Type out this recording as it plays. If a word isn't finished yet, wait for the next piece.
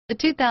The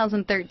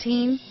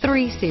 2013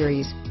 3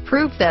 Series.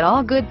 Proof that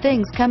all good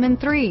things come in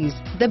threes.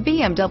 The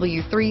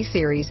BMW 3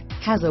 Series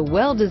has a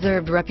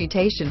well-deserved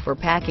reputation for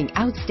packing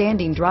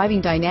outstanding driving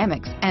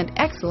dynamics and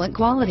excellent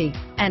quality,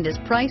 and is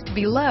priced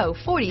below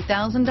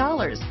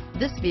 $40,000.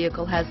 This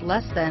vehicle has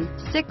less than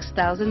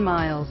 6,000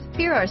 miles.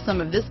 Here are some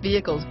of this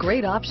vehicle's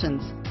great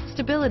options: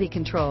 stability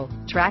control,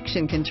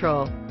 traction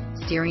control,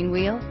 steering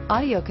wheel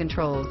audio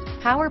controls,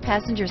 power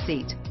passenger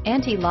seat,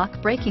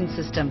 anti-lock braking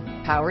system,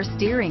 power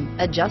steering,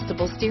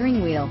 adjustable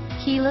steering wheel,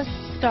 keyless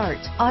start,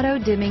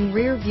 auto-dimming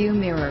rear view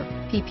mirror,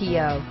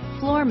 PPO,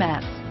 floor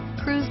mats,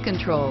 cruise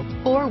control,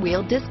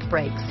 four-wheel disc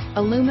brakes,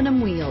 aluminum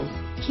wheels,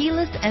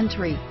 keyless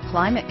entry,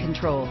 climate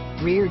control,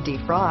 rear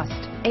defrost,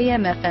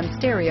 AM/FM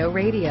stereo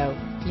radio,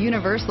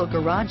 universal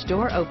garage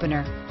door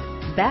opener,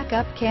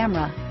 backup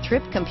camera,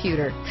 trip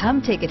computer.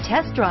 Come take a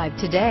test drive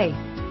today.